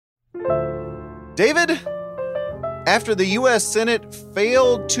David, after the U.S. Senate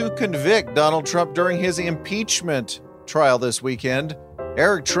failed to convict Donald Trump during his impeachment trial this weekend,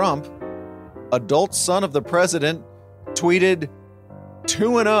 Eric Trump, adult son of the president, tweeted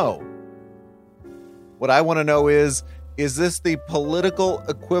 2-0. What I want to know is this the political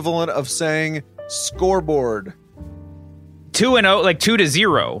equivalent of saying scoreboard? 2-0, like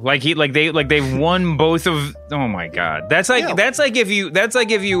 2-0, they've won both of. Oh my God, that's like if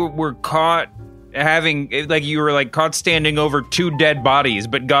you were caught having, like, you were like caught standing over two dead bodies,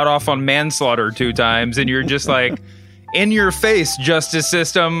 but got off on manslaughter 2 times, and you're just like, in your face, justice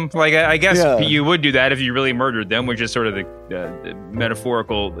system. Like, I guess you would do that if you really murdered them, which is sort of the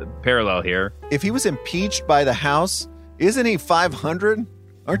metaphorical parallel here. If he was impeached by the House, isn't he 500?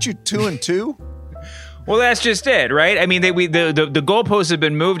 Aren't you 2-2? Well, that's just it, right? I mean, the goalposts have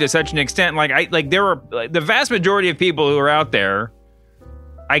been moved to such an extent. There were the vast majority of people who are out there,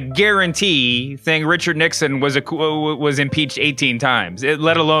 I guarantee, think Richard Nixon was impeached 18 times,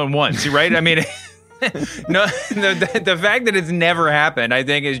 let alone once, right? I mean, no, the fact that it's never happened, I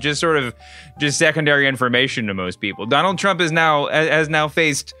think, is just sort of just secondary information to most people. Donald Trump has now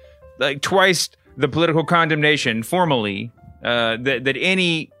faced like twice the political condemnation formally that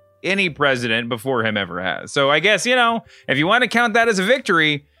any president before him ever has. So I guess, if you want to count that as a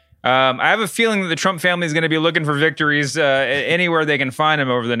victory, I have a feeling that the Trump family is going to be looking for victories anywhere they can find them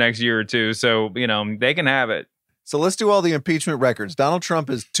over the next year or two. So, they can have it. So let's do all the impeachment records. Donald Trump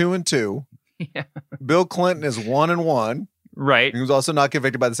is 2-2. Yeah. Bill Clinton is 1-1. Right. He was also not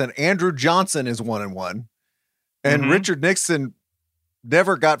convicted by the Senate. Andrew Johnson is 1-1. And Richard Nixon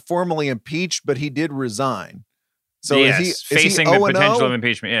never got formally impeached, but he did resign. So yes, is facing he the potential of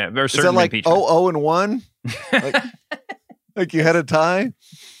impeachment. Yeah, there's certain impeachment. Is that like 0-1? like you had a tie?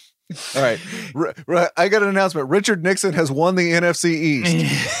 All right. I got an announcement. Richard Nixon has won the NFC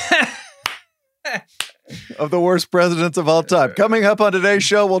East. Of the worst presidents of all time. Coming up on today's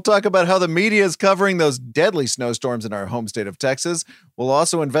show, we'll talk about how the media is covering those deadly snowstorms in our home state of Texas. We'll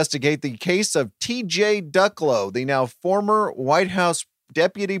also investigate the case of T.J. Ducklo, the now former White House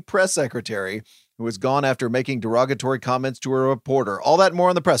deputy press secretary, who was gone after making derogatory comments to a reporter. All that and more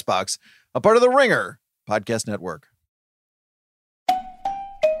on the Press Box, a part of the Ringer Podcast Network.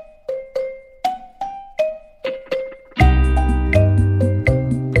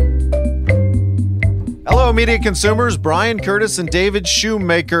 Hello, media consumers. Brian Curtis and David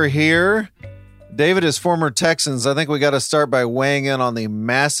Shoemaker here. David is former Texans. I think we got to start by weighing in on the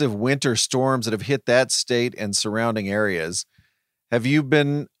massive winter storms that have hit that state and surrounding areas. Have you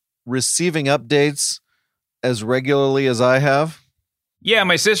been receiving updates as regularly as I have? Yeah,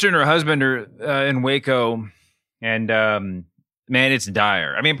 my sister and her husband are in Waco, and man, it's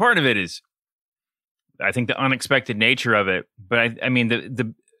dire. I mean, part of it is, I think, the unexpected nature of it, but I mean,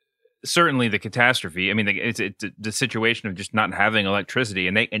 the certainly the catastrophe. I mean, it's the situation of just not having electricity,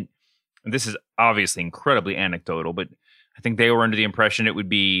 and this is obviously incredibly anecdotal, but I think they were under the impression it would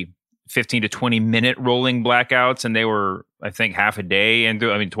be 15 to 20 minute rolling blackouts, and they were, I think, half a day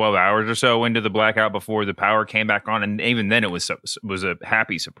into, 12 hours or so into the blackout before the power came back on, and even then it was a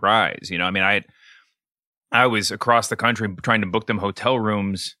happy surprise. I was across the country trying to book them hotel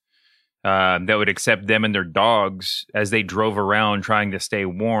rooms that would accept them and their dogs as they drove around trying to stay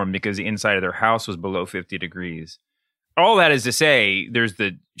warm because the inside of their house was below 50 degrees. All that is to say, there's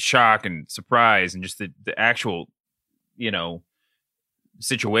the shock and surprise and just the actual,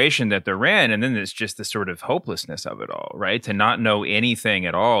 situation that they're in. And then there's just the sort of hopelessness of it all, right? To not know anything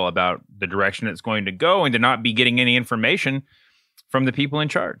at all about the direction it's going to go and to not be getting any information from the people in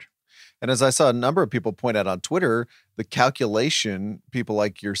charge. And as I saw a number of people point out on Twitter, the calculation people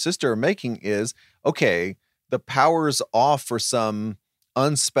like your sister are making is, okay, the power's off for some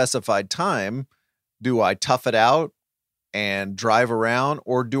unspecified time. Do I tough it out and drive around,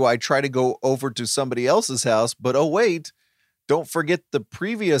 or do I try to go over to somebody else's house? But oh, wait, don't forget the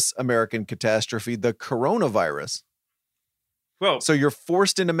previous American catastrophe, the coronavirus. Well, so you're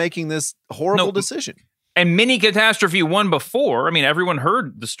forced into making this horrible decision. And mini catastrophe one before. I mean, everyone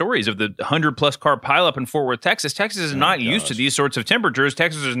heard the stories of the 100+ car pileup in Fort Worth, Texas. Texas is not used to these sorts of temperatures.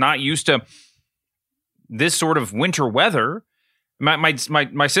 Texas is not used to this sort of winter weather. My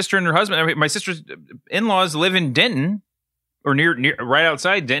sister and her husband, my sister's in-laws live in Denton, or near right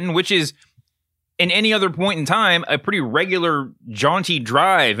outside Denton, which is, in any other point in time, a pretty regular jaunty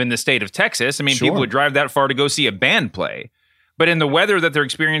drive in the state of Texas. I mean, People would drive that far to go see a band play. But in the weather that they're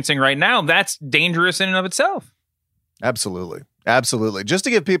experiencing right now, that's dangerous in and of itself. Absolutely. Absolutely. Just to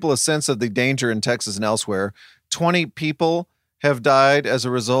give people a sense of the danger in Texas and elsewhere, 20 people have died as a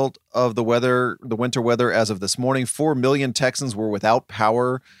result of the winter weather as of this morning. 4 million Texans were without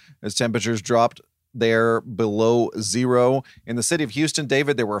power as temperatures dropped there below zero. In the city of Houston,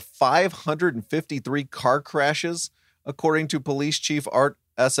 David, there were 553 car crashes, according to Police Chief Art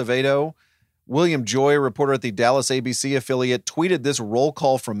Acevedo. William Joy, reporter at the Dallas ABC affiliate, tweeted this roll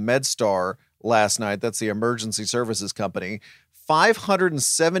call from MedStar last night. That's the emergency services company.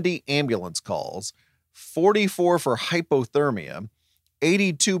 570 ambulance calls, 44 for hypothermia,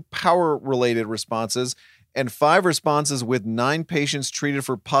 82 power-related responses, and 5 responses with 9 patients treated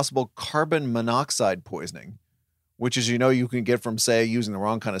for possible carbon monoxide poisoning, which, as you know, you can get from, say, using the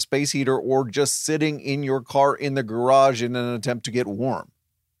wrong kind of space heater or just sitting in your car in the garage in an attempt to get warm.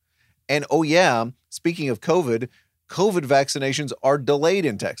 And, oh yeah, speaking of COVID vaccinations are delayed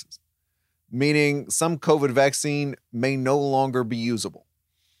in Texas, meaning some COVID vaccine may no longer be usable.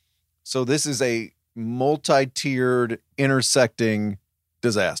 So this is a multi-tiered, intersecting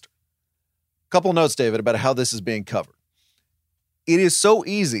disaster. Couple notes, David, about how this is being covered. It is so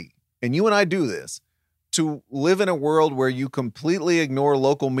easy, and you and I do this, to live in a world where you completely ignore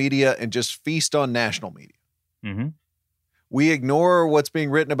local media and just feast on national media. Mm-hmm. We ignore what's being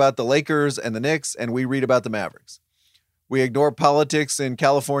written about the Lakers and the Knicks, and we read about the Mavericks. We ignore politics in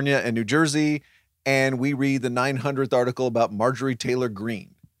California and New Jersey, and we read the 900th article about Marjorie Taylor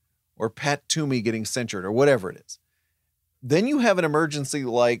Greene or Pat Toomey getting censured or whatever it is. Then you have an emergency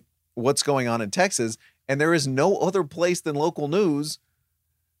like what's going on in Texas, and there is no other place than local news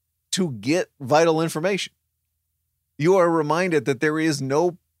to get vital information. You are reminded that there is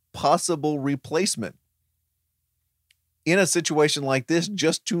no possible replacement in a situation like this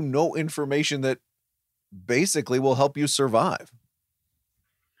just to know information that basically will help you survive.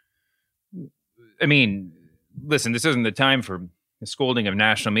 I mean, listen, this isn't the time for the scolding of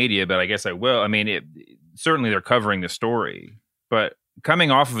national media, but I guess I will. I mean, certainly they're covering the story, but coming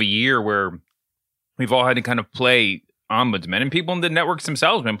off of a year where we've all had to kind of play ombudsman, and people in the networks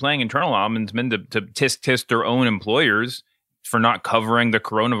themselves have been playing internal ombudsman to tisk their own employers for not covering the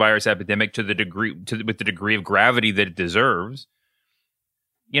coronavirus epidemic with the degree of gravity that it deserves.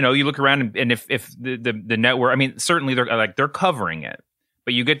 You know, you look around and if the network, I mean, certainly they're covering it,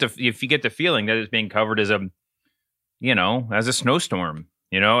 but if you get the feeling that it's being covered as a snowstorm,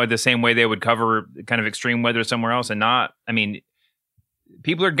 the same way they would cover kind of extreme weather somewhere else, and not, I mean,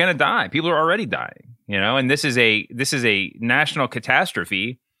 people are going to die. People are already dying, and this is a national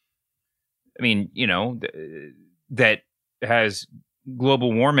catastrophe. I mean, that has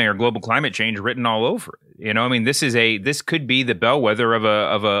global warming or global climate change written all over it. I mean, this could be the bellwether of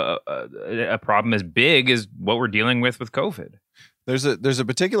a problem as big as what we're dealing with COVID. There's a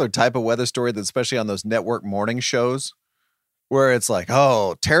particular type of weather story that's especially on those network morning shows where it's like,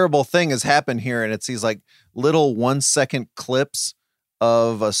 oh, terrible thing has happened here. And it's these like little 1-second clips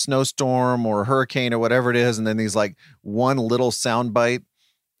of a snowstorm or a hurricane or whatever it is. And then these like one little soundbite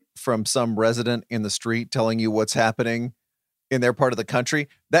from some resident in the street telling you what's happening in their part of the country.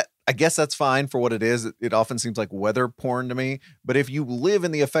 That, I guess that's fine for what it is. It often seems like weather porn to me, but if you live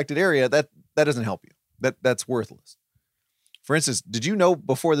in the affected area, that doesn't help you. That's worthless. For instance, did you know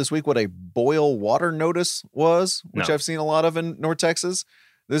before this week what a boil water notice was, which No. I've seen a lot of in North Texas?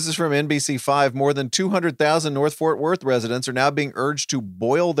 This is from NBC5. More than 200,000 North Fort Worth residents are now being urged to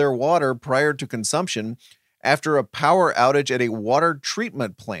boil their water prior to consumption after a power outage at a water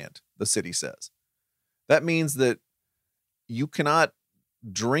treatment plant, the city says. That means that you cannot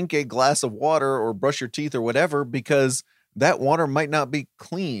drink a glass of water or brush your teeth or whatever because that water might not be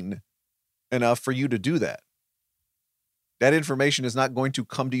clean enough for you to do that. That information is not going to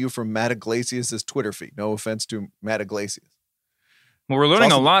come to you from Matt Iglesias' Twitter feed. No offense to Matt Iglesias. Well, we're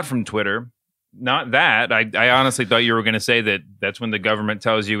learning a lot from Twitter. Not that. I honestly thought you were going to say that's when the government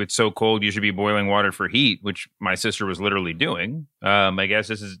tells you it's so cold you should be boiling water for heat, which my sister was literally doing. I guess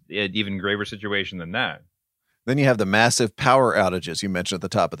this is an even graver situation than that. Then you have the massive power outages you mentioned at the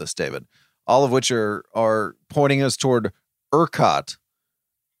top of this, David, all of which are pointing us toward ERCOT,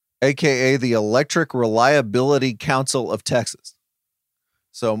 a.k.a. the Electric Reliability Council of Texas.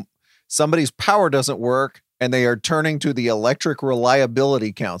 So somebody's power doesn't work, and they are turning to the Electric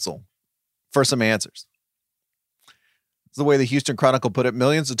Reliability Council for some answers. It's the way the Houston Chronicle put it.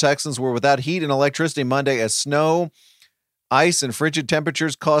 Millions of Texans were without heat and electricity Monday as snow, ice, and frigid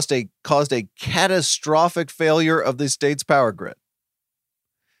temperatures caused a catastrophic failure of the state's power grid.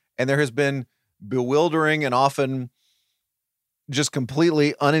 And there has been bewildering and often just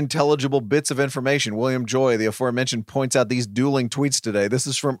completely unintelligible bits of information. William Joy, the aforementioned, points out these dueling tweets today. This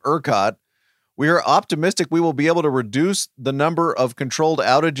is from ERCOT. We are optimistic we will be able to reduce the number of controlled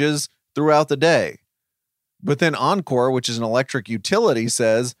outages throughout the day. But then Encore, which is an electric utility,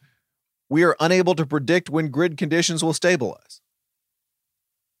 says we are unable to predict when grid conditions will stabilize.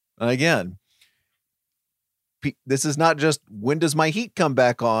 And again, this is not just when does my heat come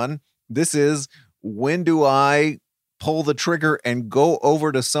back on? This is when do I pull the trigger and go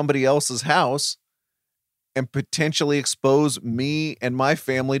over to somebody else's house and potentially expose me and my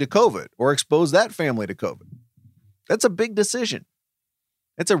family to COVID, or expose that family to COVID. That's a big decision.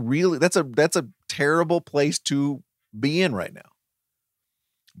 That's a terrible place to be in right now.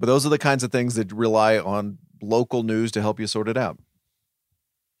 But those are the kinds of things that rely on local news to help you sort it out.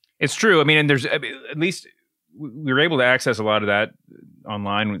 It's true. I mean, and at least we were able to access a lot of that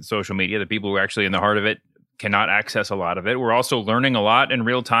online with social media. The people who are actually in the heart of it cannot access a lot of it. We're also learning a lot in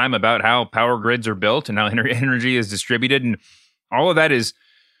real time about how power grids are built and how energy is distributed, and all of that is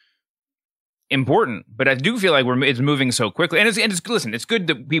important. But I do feel like it's moving so quickly, and it's listen. It's good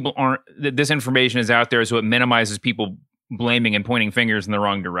that that this information is out there, so it minimizes people blaming and pointing fingers in the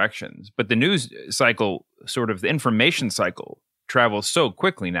wrong directions. But the news cycle, sort of the information cycle, travels so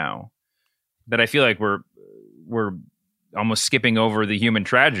quickly now that I feel like we're almost skipping over the human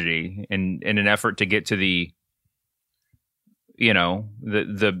tragedy in an effort to get to the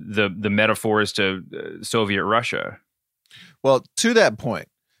metaphors to Soviet Russia. Well, to that point,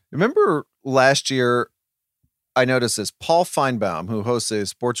 remember last year, I noticed this. Paul Feinbaum, who hosts a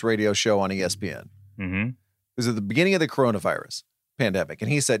sports radio show on ESPN, was at the beginning of the coronavirus pandemic. And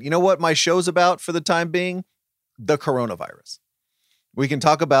he said, you know what my show's about for the time being? The coronavirus. We can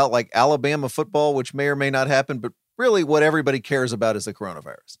talk about like Alabama football, which may or may not happen, but really what everybody cares about is the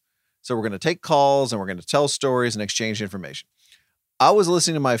coronavirus. So we're going to take calls and we're going to tell stories and exchange information. I was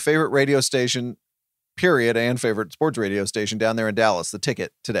listening to my favorite radio station, period, and favorite sports radio station down there in Dallas, The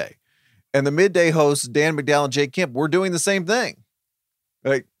Ticket, today. And the midday hosts, Dan McDowell and Jake Kemp, were doing the same thing.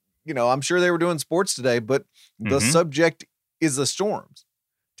 Like, I'm sure they were doing sports today, but the subject is the storms,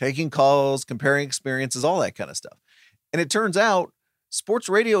 taking calls, comparing experiences, all that kind of stuff. And it turns out sports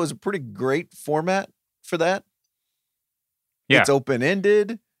radio is a pretty great format for that. Yeah. It's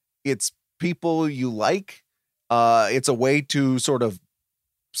open-ended. It's people you like. It's a way to sort of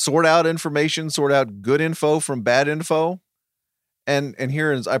sort out information, sort out good info from bad info. And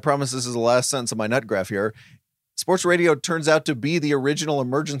here is, I promise this is the last sentence of my nut graph here. Sports radio turns out to be the original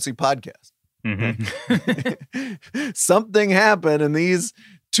emergency podcast. Something happened, and these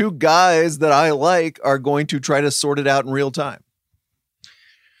two guys that I like are going to try to sort it out in real time.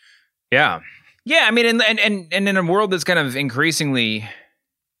 Yeah. Yeah. I mean, and in a world that's kind of increasingly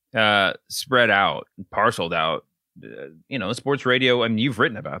spread out, parceled out, sports radio, I mean, you've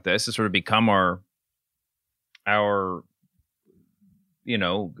written about this, has sort of become our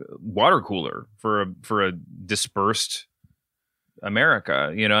water cooler for a dispersed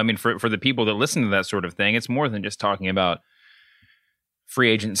America. I mean, for the people that listen to that sort of thing, it's more than just talking about free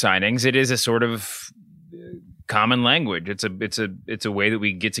agent signings. It is a sort of common language. It's a way that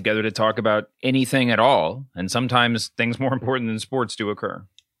we get together to talk about anything at all, and sometimes things more important than sports do occur.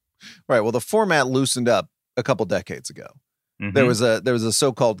 Right. Well, the format loosened up a couple decades ago. There was a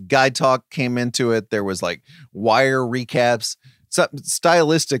so-called guy talk came into it. There was like wire recaps. So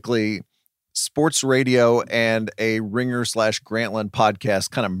stylistically, sports radio and a Ringer/Grantland podcast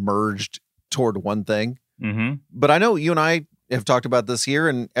kind of merged toward one thing. But I know you and I have talked about this here,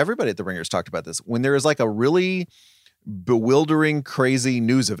 and everybody at the Ringer's talked about this. When there is like a really bewildering, crazy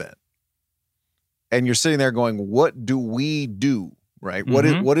news event, and you're sitting there going, what do we do? Right?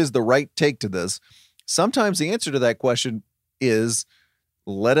 What is the right take to this? Sometimes the answer to that question is,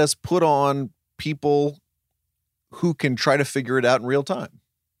 let us put on people who can try to figure it out in real time.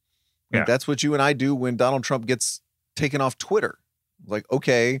 Yeah. That's what you and I do when Donald Trump gets taken off Twitter. Like,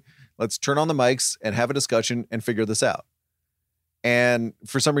 okay, let's turn on the mics and have a discussion and figure this out. And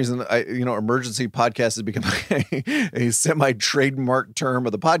for some reason, emergency podcast has become a semi-trademark term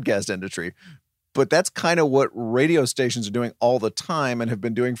of the podcast industry. But that's kind of what radio stations are doing all the time and have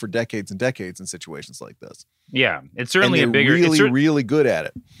been doing for decades and decades in situations like this. Yeah, it's certainly really good at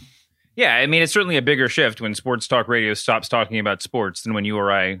it. Yeah, I mean, it's certainly a bigger shift when sports talk radio stops talking about sports than when you or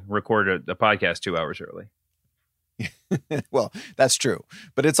I record a podcast 2 hours early. Well, that's true.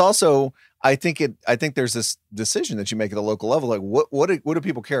 But it's also, I think there's this decision that you make at the local level. Like, what do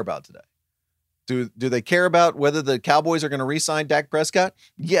people care about today? Do they care about whether the Cowboys are going to re-sign Dak Prescott?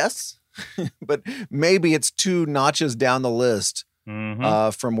 Yes. But maybe it's 2 notches down the list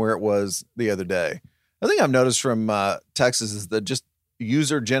from where it was the other day. I think I've noticed from Texas is that just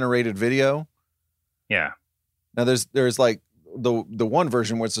user-generated video. Yeah. Now there's like the one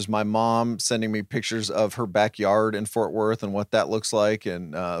version where it's just my mom sending me pictures of her backyard in Fort Worth and what that looks like,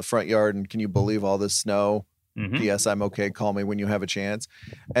 and front yard, and can you believe all this snow Mhm. P.S. I'm okay. Call me when you have a chance.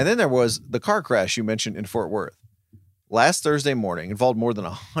 And then there was the car crash you mentioned in Fort Worth. Last Thursday morning involved more than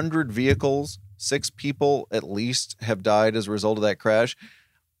 100 vehicles. 6 people at least have died as a result of that crash.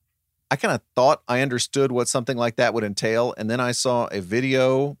 I kind of thought I understood what something like that would entail. And then I saw a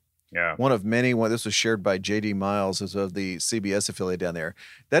video, Yeah. one of many. This was shared by JD Miles, who's of the CBS affiliate down there.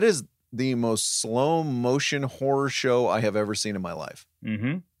 That is the most slow motion horror show I have ever seen in my life.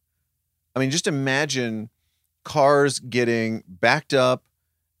 Mm-hmm. I mean, just imagine cars getting backed up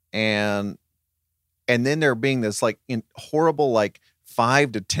and then there being this like horrible, like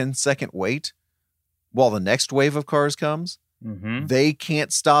 5 to 10 second wait while the next wave of cars comes. Mm-hmm. They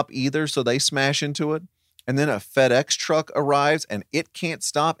can't stop either, so they smash into it. And then a FedEx truck arrives and it can't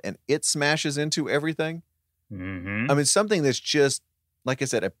stop and it smashes into everything. Mm-hmm. I mean, something that's just, like I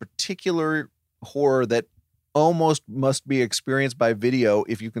said, a particular horror that almost must be experienced by video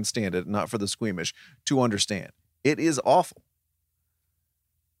if you can stand it, not for the squeamish, to understand. It is awful.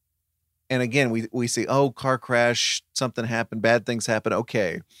 And again, we see, oh, car crash, something happened, bad things happen.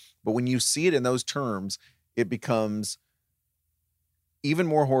 Okay. But when you see it in those terms, it becomes even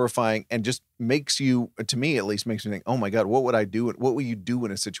more horrifying and just makes you, to me at least, makes me think, oh my God, what would I do? What would you do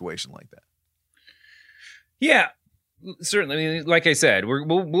in a situation like that? Yeah, certainly. I mean, like I said,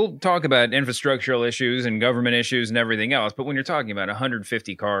 we'll talk about infrastructural issues and government issues and everything else. But when you're talking about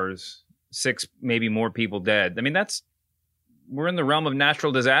 150 cars, 6, maybe more people dead, I mean, we're in the realm of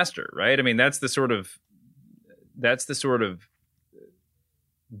natural disaster, right? I mean, that's the sort of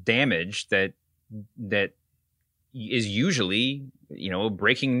damage that is usually,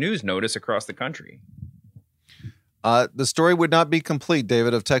 breaking news notice across the country. The story would not be complete,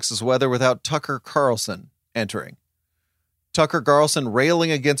 David, of Texas weather without Tucker Carlson entering. Tucker Carlson railing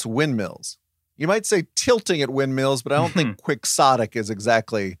against windmills. You might say tilting at windmills, but I don't think quixotic is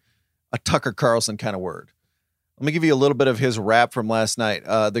exactly a Tucker Carlson kind of word. Let me give you a little bit of his rap from last night.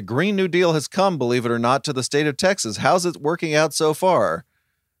 The Green New Deal has come, believe it or not, to the state of Texas. How's it working out so far?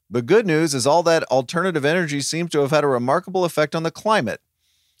 The good news is all that alternative energy seems to have had a remarkable effect on the climate.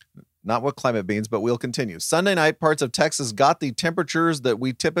 Not what climate means, but we'll continue. Sunday night, parts of Texas got the temperatures that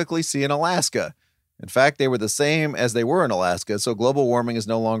we typically see in Alaska. In fact, they were the same as they were in Alaska, so global warming is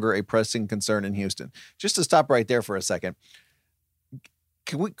no longer a pressing concern in Houston. Just to stop right there for a second,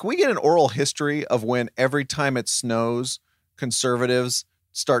 can we get an oral history of when every time it snows, conservatives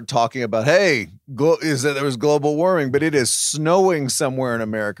start talking about, hey, there was global warming, but it is snowing somewhere in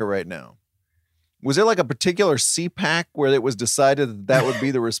America right now? Was there like a particular CPAC where it was decided that would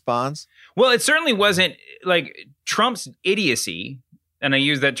be the response? Well, it certainly wasn't like Trump's idiocy, and I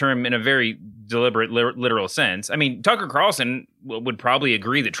use that term in a very deliberate, literal sense. I mean, Tucker Carlson would probably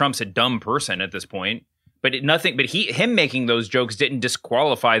agree that Trump's a dumb person at this point, but him making those jokes didn't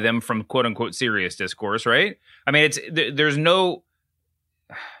disqualify them from quote unquote serious discourse, right? I mean, there's no.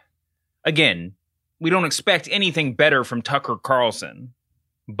 Again, we don't expect anything better from Tucker Carlson,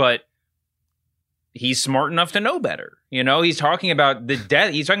 but he's smart enough to know better. He's talking about the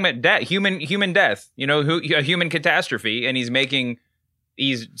death. He's talking about death, human death, a human catastrophe. And he's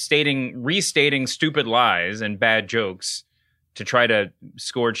restating stupid lies and bad jokes to try to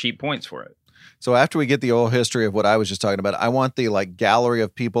score cheap points for it. So after we get the oral history of what I was just talking about, I want the gallery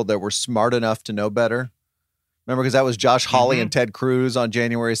of people that were smart enough to know better. Remember, because that was Josh Hawley and Ted Cruz on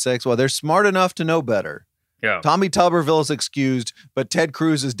January 6th. Well, they're smart enough to know better. Yeah. Tommy Tuberville is excused, but Ted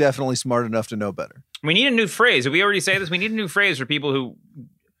Cruz is definitely smart enough to know better. We need a new phrase. Did we already say this? We need a new phrase for people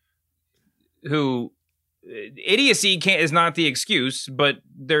who idiocy is not the excuse, but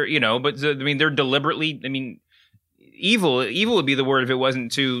they're, they're deliberately, evil would be the word if it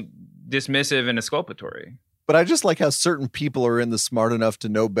wasn't too dismissive and exculpatory. But I just like how certain people are in the smart enough to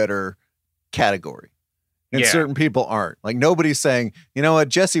know better category. And certain people aren't. Like nobody's saying, you know what,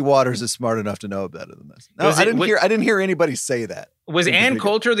 Jesse Waters is smart enough to know better than this. No, I didn't hear anybody say that. Was Ann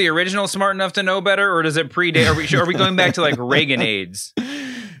Coulter the original smart enough to know better, or does it predate? Are we going back to like Reagan AIDS?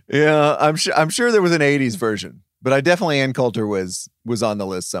 Yeah, I'm sure there was an 80s version, but I definitely Ann Coulter was on the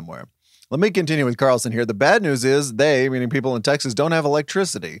list somewhere. Let me continue with Carlson here. The bad news is they, meaning people in Texas, don't have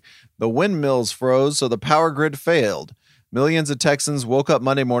electricity. The windmills froze, so the power grid failed. Millions of Texans woke up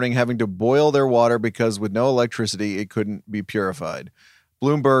Monday morning having to boil their water because with no electricity, it couldn't be purified.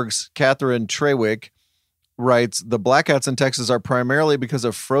 Bloomberg's Catherine Trewick writes, the blackouts in Texas are primarily because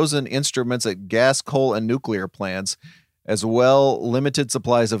of frozen instruments at gas, coal, and nuclear plants, as well limited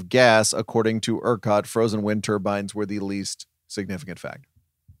supplies of gas. According to ERCOT, frozen wind turbines were the least significant factor.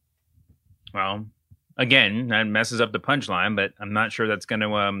 Well, again, that messes up the punchline, but I'm not sure that's going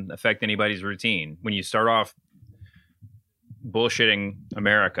to affect anybody's routine. When you start off bullshitting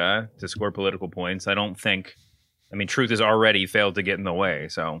America to score political points. I mean, truth has already failed to get in the way.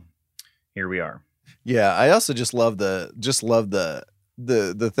 So here we are. Yeah, I also just love the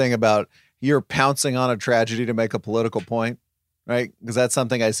thing about you're pouncing on a tragedy to make a political point, right? Because that's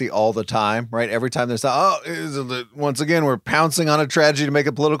something I see all the time, right? Every time there's once again we're pouncing on a tragedy to make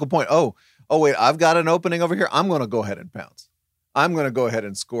a political point. Oh wait, I've got an opening over here. I'm going to go ahead and pounce. I'm going to go ahead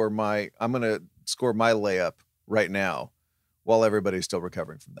and score my layup right now while everybody's still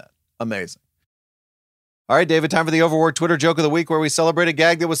recovering from that. Amazing. All right, David, time for the Overworked Twitter joke of the week, where we celebrate a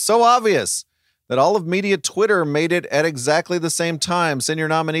gag that was so obvious that all of media Twitter made it at exactly the same time. Send your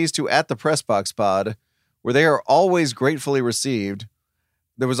nominees to @thepressboxpod, where they are always gratefully received.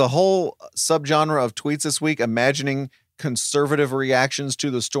 There was a whole subgenre of tweets this week imagining conservative reactions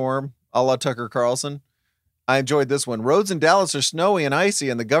to the storm, a la Tucker Carlson. I enjoyed this one. Roads in Dallas are snowy and icy,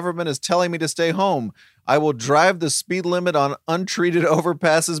 and the government is telling me to stay home. I will drive the speed limit on untreated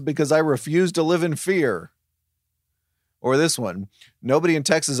overpasses because I refuse to live in fear. Or this one. Nobody in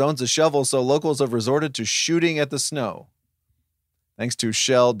Texas owns a shovel, so locals have resorted to shooting at the snow. Thanks to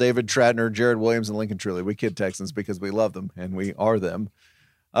Shell, David Tratner, Jared Williams, and Lincoln Truly. We kid Texans because we love them, and we are them.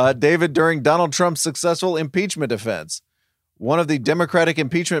 David, during Donald Trump's successful impeachment defense, one of the Democratic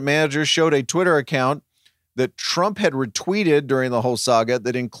impeachment managers showed a Twitter account that Trump had retweeted during the whole saga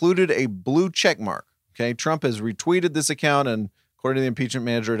that included a blue check mark. Okay, Trump has retweeted this account, and according to the impeachment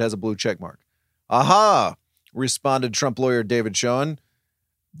manager, it has a blue check mark. Aha! Responded Trump lawyer David Schoen.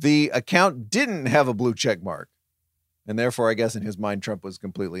 The account didn't have a blue check mark, and therefore, I guess in his mind, Trump was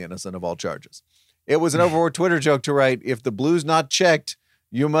completely innocent of all charges. It was an overworked Twitter joke to write, "If the blue's not checked,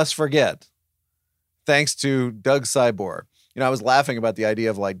 you must forget." Thanks to Doug Sybor. I was laughing about the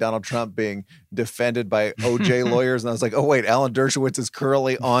idea of like Donald Trump being defended by OJ lawyers, and I was like, oh wait, Alan Dershowitz is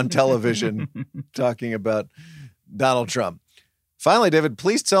currently on television talking about Donald Trump. Finally, David,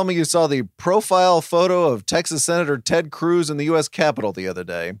 please tell me you saw the profile photo of Texas Senator Ted Cruz in the U.S. Capitol the other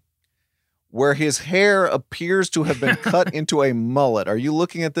day, where his hair appears to have been cut into a mullet. Are you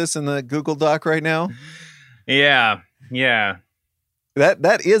looking at this in the Google Doc right now? Yeah.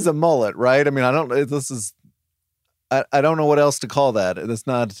 That is a mullet, right? I mean, I don't know what else to call that. It's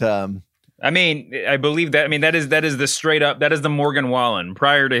not. I mean, I believe that. I mean, that is the straight up. That is the Morgan Wallen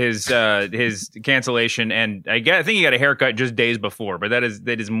prior to his cancellation, and I think he got a haircut just days before. But that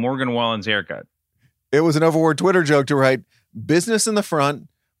is Morgan Wallen's haircut. It was an overworked Twitter joke to write "business in the front,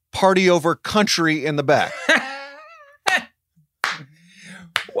 party over country in the back."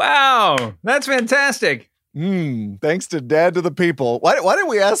 Wow, that's fantastic. Thanks to Dad to the people. Why didn't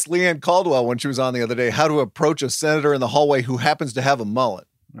we ask Leanne Caldwell when she was on the other day how to approach a senator in the hallway who happens to have a mullet?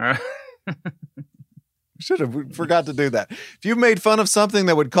 Forgot to do that. If you made fun of something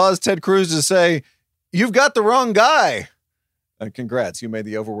that would cause Ted Cruz to say, "You've got the wrong guy," congrats, you made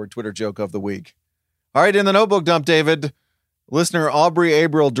the overworked Twitter joke of the week. All right, in the notebook dump, David, listener Aubrey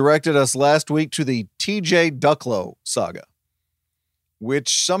Abril directed us last week to the TJ Ducklo saga,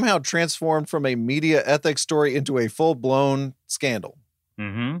 which somehow transformed from a media ethics story into a full-blown scandal.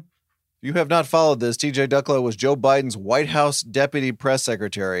 Mm-hmm. If you have not followed this, TJ Ducklo was Joe Biden's White House deputy press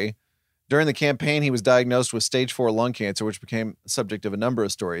secretary. During the campaign, he was diagnosed with stage 4 lung cancer, which became the subject of a number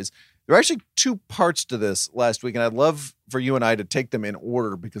of stories. There are actually 2 parts to this last week, and I'd love for you and I to take them in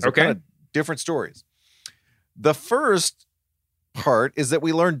order because they're kind of different stories. The first part is that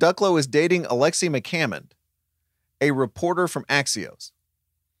we learned Ducklo is dating Alexi McCammond, a reporter from Axios.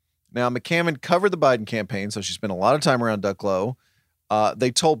 Now, McCammond covered the Biden campaign, so she spent a lot of time around Ducklo.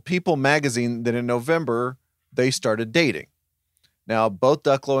 They told People magazine that in November, they started dating. Now, both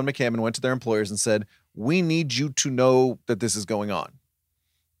Ducklo and McCammond went to their employers and said, "We need you to know that this is going on."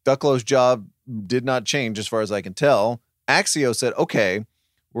 Ducklo's job did not change as far as I can tell. Axios said, okay,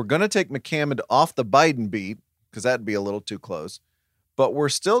 we're going to take McCammond off the Biden beat because that'd be a little too close. But we're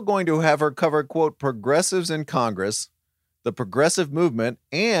still going to have her cover, quote, progressives in Congress, the progressive movement,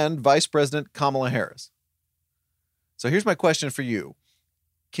 and Vice President Kamala Harris. So here's my question for you.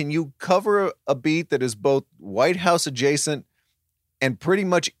 Can you cover a beat that is both White House adjacent and pretty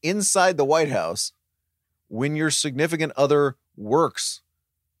much inside the White House when your significant other works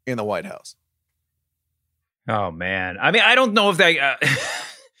in the White House? Oh, man. I mean, I don't know if that...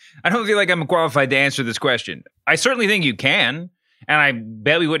 I don't feel like I'm qualified to answer this question. I certainly think you can. And I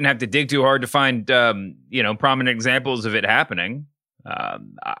bet we wouldn't have to dig too hard to find, prominent examples of it happening.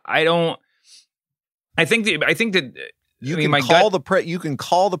 I think that you can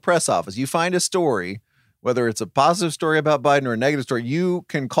call the press office. You find a story, whether it's a positive story about Biden or a negative story, you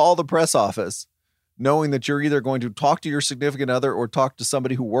can call the press office knowing that you're either going to talk to your significant other or talk to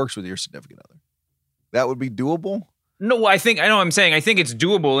somebody who works with your significant other. That would be doable. No, I know what I'm saying. I think it's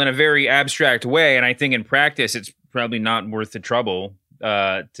doable in a very abstract way, and I think in practice it's probably not worth the trouble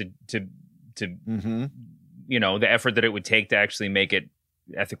to Mm-hmm. the effort that it would take to actually make it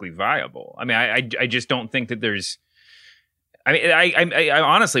ethically viable. I mean, I just don't think that there's. I mean, I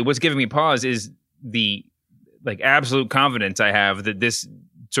honestly, what's giving me pause is the absolute confidence I have that this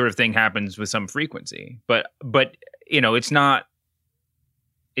sort of thing happens with some frequency. But it's not.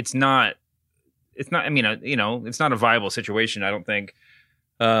 I mean, it's not a viable situation, I don't think,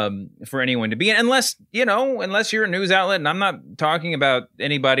 for anyone to be in, unless you're a news outlet, and I'm not talking about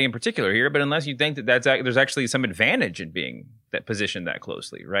anybody in particular here, but unless you think that there's actually some advantage in being that positioned that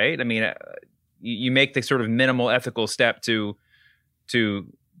closely, right? I mean, you make the sort of minimal ethical step to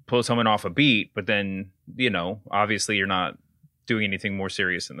pull someone off a beat, but then, obviously you're not doing anything more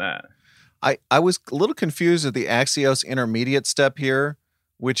serious than that. I was a little confused at the Axios intermediate step here,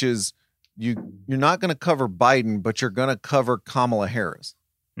 which is you're not going to cover Biden, but you're going to cover Kamala Harris.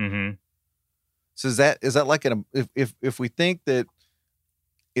 Mm-hmm. So is that like if we think that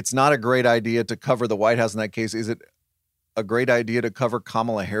it's not a great idea to cover the White House in that case, is it a great idea to cover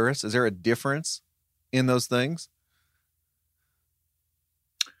Kamala Harris? Is there a difference in those things?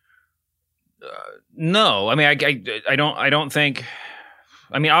 No, I mean, I don't think.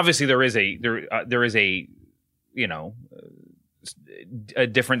 I mean, obviously there is a a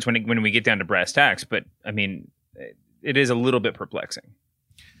difference when we get down to brass tacks, but I mean, it is a little bit perplexing.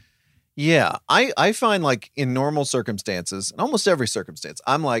 Yeah, I find like in normal circumstances, in almost every circumstance,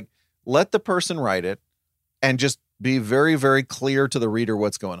 I'm like, let the person write it and just be very, very clear to the reader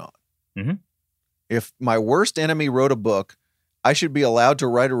what's going on. Mm-hmm. If my worst enemy wrote a book, I should be allowed to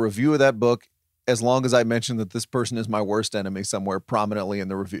write a review of that book as long as I mention that this person is my worst enemy somewhere prominently in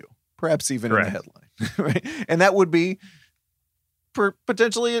the review, perhaps even in the headline. Right? And that would be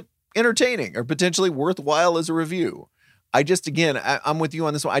potentially entertaining or potentially worthwhile as a review. I'm with you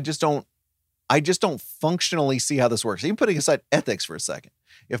on this one. I just don't functionally see how this works. Even putting aside ethics for a second,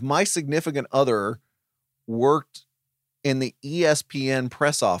 if my significant other worked in the ESPN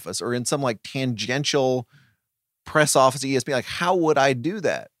press office or in some like tangential press office ESPN, like how would I do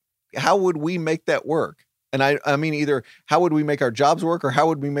that? How would we make that work? And I mean, either how would we make our jobs work or how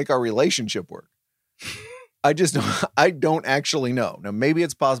would we make our relationship work? I don't actually know. Now, maybe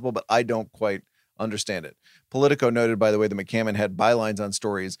it's possible, but I don't quite understand it. Politico noted, by the way, that McCammon had bylines on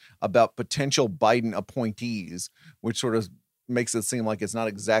stories about potential Biden appointees, which sort of makes it seem like it's not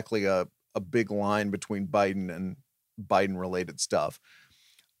exactly a big line between Biden and Biden-related stuff.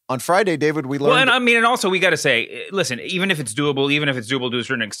 On Friday, David, we learned... Well, and also we got to say, listen, even if it's doable to a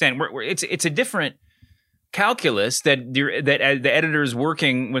certain extent, it's a different calculus that the editors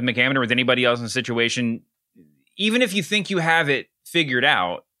working with McCammon or with anybody else in the situation, even if you think you have it figured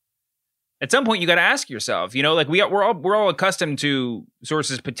out, at some point you got to ask yourself, we're all accustomed to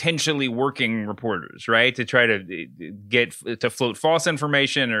sources potentially working reporters, right? To try to get to float false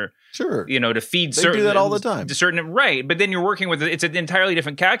information or sure, to feed they do that all the time. Right. But then you're working with it's an entirely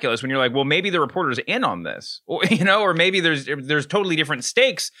different calculus when you're like, well, maybe the reporter's in on this, or maybe there's totally different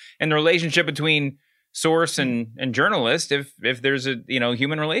stakes in the relationship between source and journalist if there's a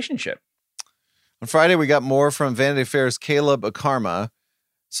human relationship. On Friday, we got more from Vanity Fair's Caleb Akarma.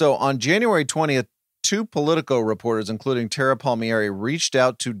 So on January 20th, two Politico reporters, including Tara Palmieri, reached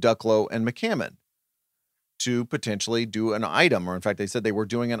out to Ducklo and McCammon to potentially do an item, or in fact, they said they were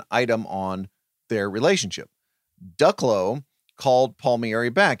doing an item on their relationship. Ducklo called Palmieri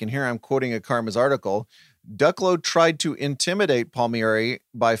back, and here I'm quoting Akarma's article. Ducklo tried to intimidate Palmieri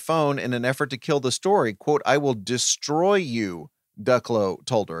by phone in an effort to kill the story. Quote, "I will destroy you," Ducklo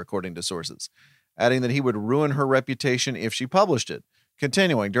told her, according to sources, adding that he would ruin her reputation if she published it.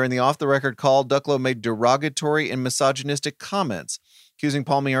 Continuing, during the off-the-record call, Ducklo made derogatory and misogynistic comments, accusing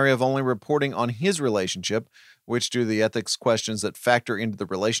Palmieri of only reporting on his relationship, which, due to the ethics questions that factor into the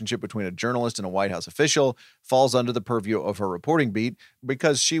relationship between a journalist and a White House official, falls under the purview of her reporting beat,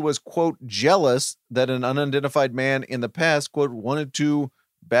 because she was, quote, jealous that an unidentified man in the past, quote, wanted to,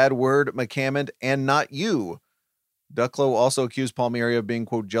 bad word, McCammon, and not you. Ducklo also accused Palmieri of being,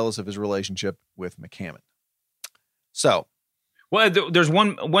 quote, jealous of his relationship with McCammon. So... Well, there's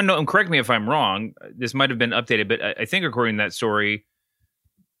one note, and correct me if I'm wrong, this might have been updated, but I think according to that story,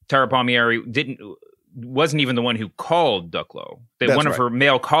 Tara Palmieri wasn't even the one who called Ducklo. One of her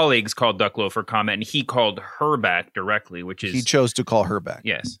male colleagues called Ducklo for comment, and he called her back directly, which is... He chose to call her back.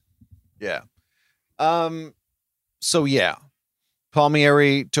 Yes. Yeah. So, yeah.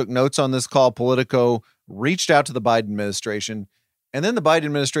 Palmieri took notes on this call. Politico reached out to the Biden administration, and then the Biden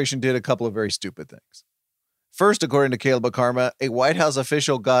administration did a couple of very stupid things. First, according to Caleb Akarma, a White House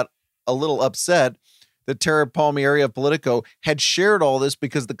official got a little upset that Tara Palmieri of Politico had shared all this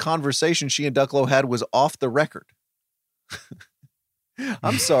because the conversation she and Ducklo had was off the record.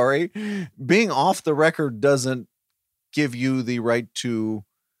 I'm sorry. Being off the record doesn't give you the right to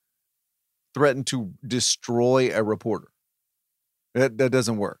threaten to destroy a reporter. That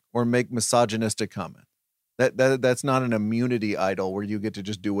doesn't work. Or make misogynistic comment. That's not an immunity idol where you get to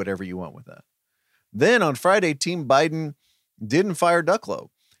just do whatever you want with that. Then on Friday, Team Biden didn't fire Ducklo.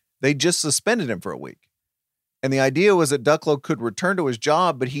 They just suspended him for a week. And the idea was that Ducklo could return to his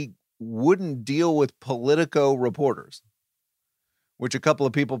job, but he wouldn't deal with Politico reporters, which a couple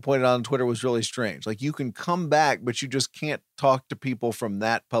of people pointed out on Twitter was really strange. Like, you can come back, but you just can't talk to people from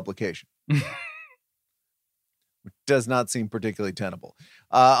that publication. Which does not seem particularly tenable.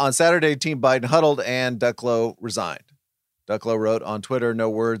 On Saturday, Team Biden huddled and Ducklo resigned. Ducklo wrote on Twitter, "No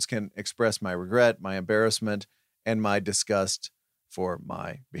words can express my regret, my embarrassment, and my disgust for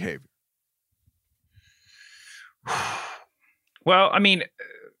my behavior." Well, I mean,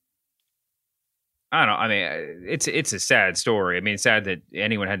 I don't know. I mean, it's a sad story. I mean, it's sad that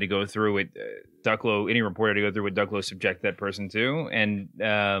anyone had to go through what Ducklo, any reporter had to go through what Ducklo subjected that person to. And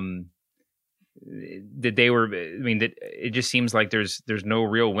that they were, I mean, that it just seems like there's no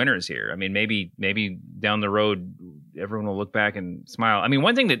real winners here. I mean, maybe down the road, everyone will look back and smile. I mean,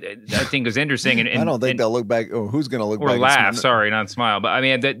 one thing that I think is interesting, and I don't think they'll look back. Oh, who's going to look or back? Or laugh. Sorry, not smile. But I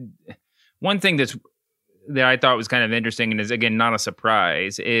mean, that one thing that I thought was kind of interesting and is, again, not a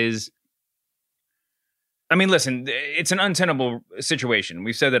surprise is, I mean, listen, it's an untenable situation.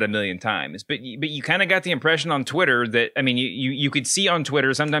 We've said that a million times, but you kind of got the impression on Twitter that, I mean, you could see on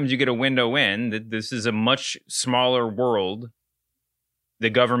Twitter, sometimes you get a window in that this is a much smaller world, the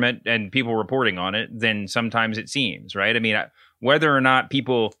government and people reporting on it, than sometimes it seems, right? I mean, whether or not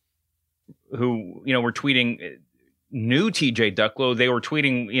people who, were tweeting knew TJ Ducklo, they were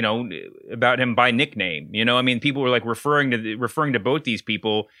tweeting, about him by nickname, I mean, people were like referring to both these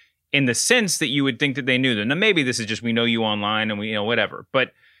people in the sense that you would think that they knew them. Now, maybe this is just, we know you online and we, whatever.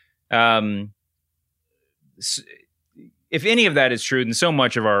 But if any of that is true, then so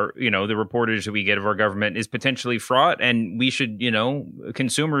much of our, the reportage that we get of our government is potentially fraught. And we should,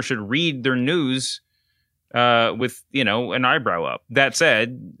 consumers should read their news with, an eyebrow up. That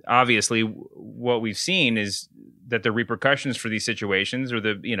said, obviously, what we've seen is that the repercussions for these situations, or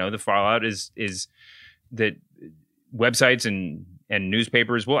the fallout is that websites and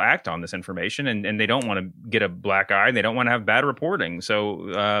newspapers will act on this information, and they don't want to get a black eye. They don't want to have bad reporting. So,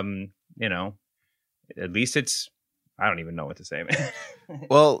 at least I don't even know what to say, man.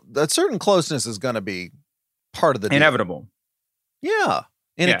 Well, that certain closeness is going to be part of the deal. Inevitable. Yeah.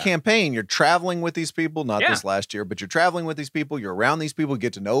 In a campaign, you're traveling with these people, not this last year, but you're traveling with these people. You're around these people,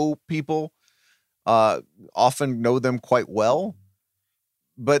 get to know people, often know them quite well.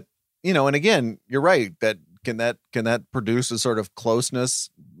 But, and again, you're right that, Can that produce a sort of closeness?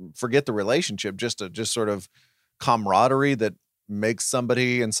 Forget the relationship, just sort of camaraderie that makes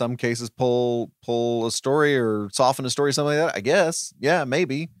somebody in some cases pull a story or soften a story, something like that. I guess, yeah,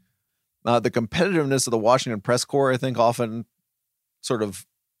 maybe. The competitiveness of the Washington press corps, I think, often sort of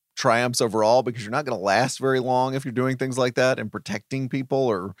triumphs overall, because you're not going to last very long if you're doing things like that and protecting people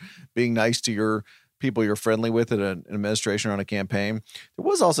or being nice to your people you're friendly with at an administration or on a campaign. There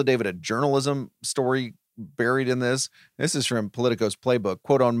was also, David, a journalism story buried in this. This is from Politico's Playbook.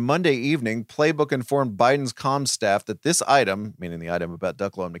 Quote, "On Monday evening, Playbook informed Biden's comm staff that this item," meaning the item about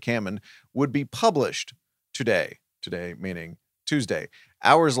Ducklo and McCammon, "would be published today." Today meaning Tuesday.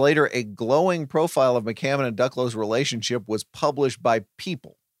 Hours later, a glowing profile of McCammon and Ducklo's relationship was published by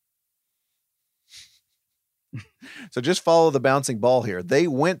People. So just follow the bouncing ball here. They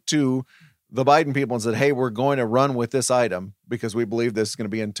went to the Biden people and said, "Hey, we're going to run with this item because we believe this is going to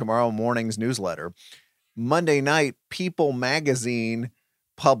be in tomorrow morning's newsletter." Monday night, People magazine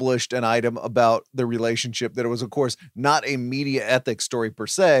published an item about the relationship that it was, of course, not a media ethics story per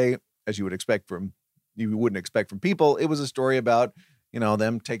se, as you wouldn't expect from People. It was a story about,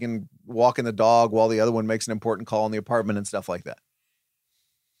 them walking the dog while the other one makes an important call in the apartment and stuff like that.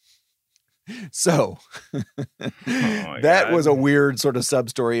 So that was a weird sort of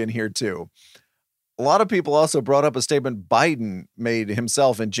sub-story in here too. A lot of people also brought up a statement Biden made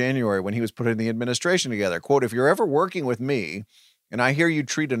himself in January when he was putting the administration together. Quote, "If you're ever working with me and I hear you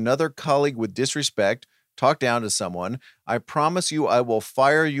treat another colleague with disrespect, talk down to someone, I promise you I will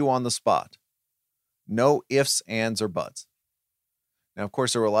fire you on the spot. No ifs, ands, or buts." Now, of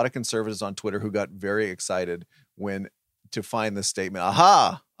course, there were a lot of conservatives on Twitter who got very excited to find this statement.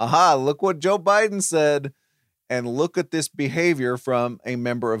 Aha, look what Joe Biden said, and look at this behavior from a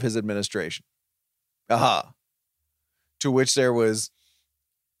member of his administration. Aha. To which there was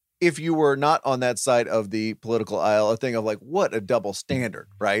if you were not on that side of the political aisle, a thing of like, what a double standard,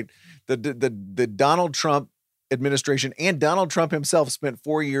 right? The Donald Trump administration and Donald Trump himself spent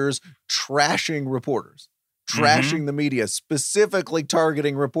 4 years trashing reporters, trashing the media, specifically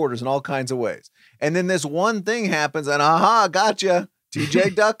targeting reporters in all kinds of ways. And then this one thing happens and gotcha.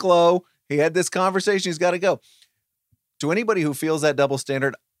 TJ Ducklo, he had this conversation. He's got to go. To anybody who feels that double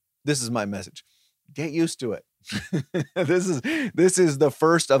standard, this is my message. Get used to it. This is the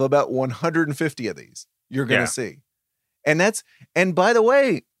first of about 150 of these you're going to see. And by the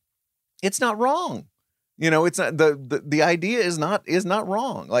way, it's not wrong. It's not the idea is not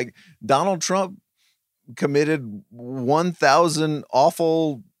wrong. Like Donald Trump committed 1,000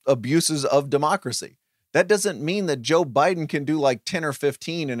 awful abuses of democracy. That doesn't mean that Joe Biden can do like 10 or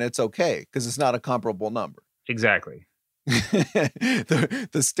 15 and it's okay, because it's not a comparable number. Exactly.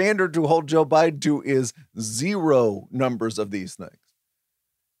 The standard to hold Joe Biden to is 0 numbers of these things.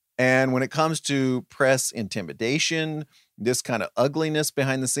 And when it comes to press intimidation, this kind of ugliness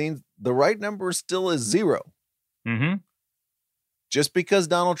behind the scenes, the right number still is 0. Mm-hmm. Just because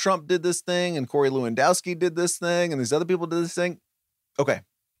Donald Trump did this thing and Corey Lewandowski did this thing and these other people did this thing, okay,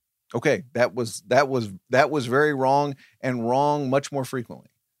 that was very wrong, and wrong much more frequently.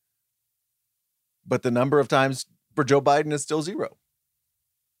 But the number of times for Joe Biden is still 0.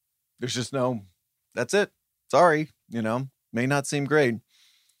 There's just that's it. Sorry, may not seem great.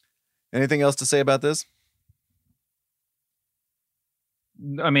 Anything else to say about this?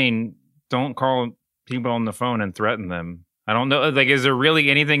 I mean, don't call people on the phone and threaten them. I don't know. Like, is there really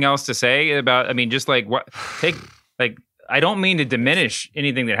anything else to say about, just like what I don't mean to diminish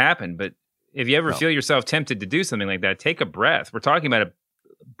anything that happened, but if you ever feel yourself tempted to do something like that, take a breath. We're talking about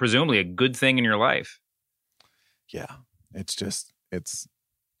presumably a good thing in your life. Yeah, it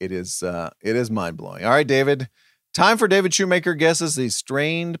is mind blowing. All right, David, time for David Shoemaker guesses the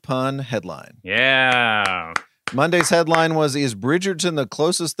strained pun headline. Yeah. Monday's headline was, is Bridgerton the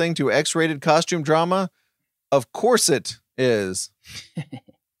closest thing to X-rated costume drama? Of course it is.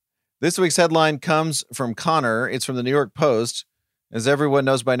 This week's headline comes from Connor. It's from the New York Post. As everyone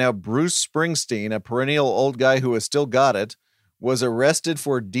knows by now, Bruce Springsteen, a perennial old guy who has still got it, was arrested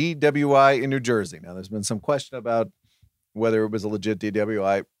for DWI in New Jersey. Now, there's been some question about whether it was a legit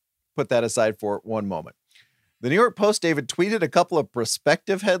DWI. Put that aside for one moment. The New York Post, David, tweeted a couple of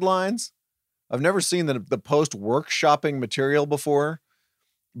prospective headlines. I've never seen the Post workshopping material before,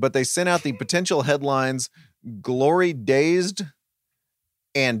 but they sent out the potential headlines, Glory Dazed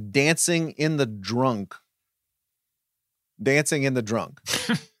and Dancing in the Drunk. Dancing in the Drunk.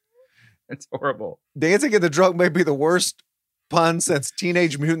 It's horrible. Dancing in the Drunk may be the worst pun since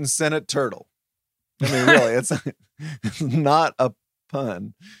Teenage Mutant Senate Turtle. I mean, really, it's not a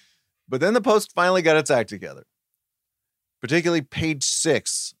pun. But then the Post finally got its act together. Particularly page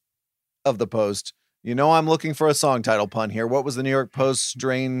 6 of the Post. I'm looking for a song title pun here. What was the New York Post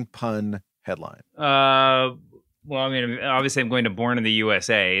strain pun headline? Well, I mean, obviously I'm going to Born in the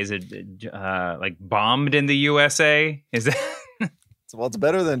USA. Is it like Bombed in the USA? Is it? Well, it's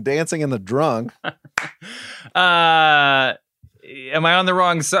better than Dancing in the Drunk. Am I on the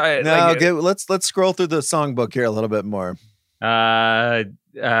wrong side? No, let's scroll through the songbook here a little bit more.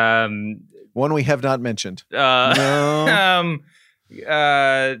 One we have not mentioned. No.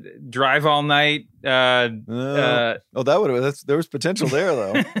 Drive All Night. That would have. There was potential there,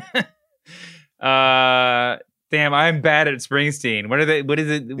 though. Damn, I'm bad at Springsteen. What are they? What is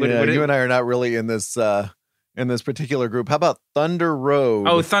it? You and I are not really in this particular group. How about Thunder Road?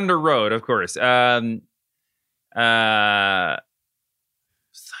 Oh, Thunder Road, of course. Thunder.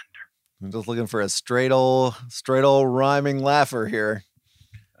 I'm just looking for a straight old rhyming laugher here.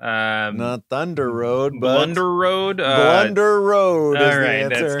 Not Thunder Road, but Blunder Road. Blunder Road is the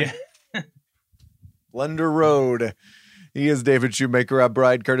right, answer. Blunder Road. He is David Shoemaker. I'm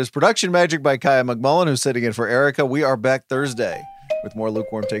Brian Curtis. Production magic by Kaya McMullen, who's sitting in for Erica. We are back Thursday with more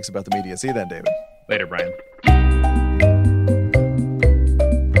lukewarm takes about the media. See you then, David. Later, Brian.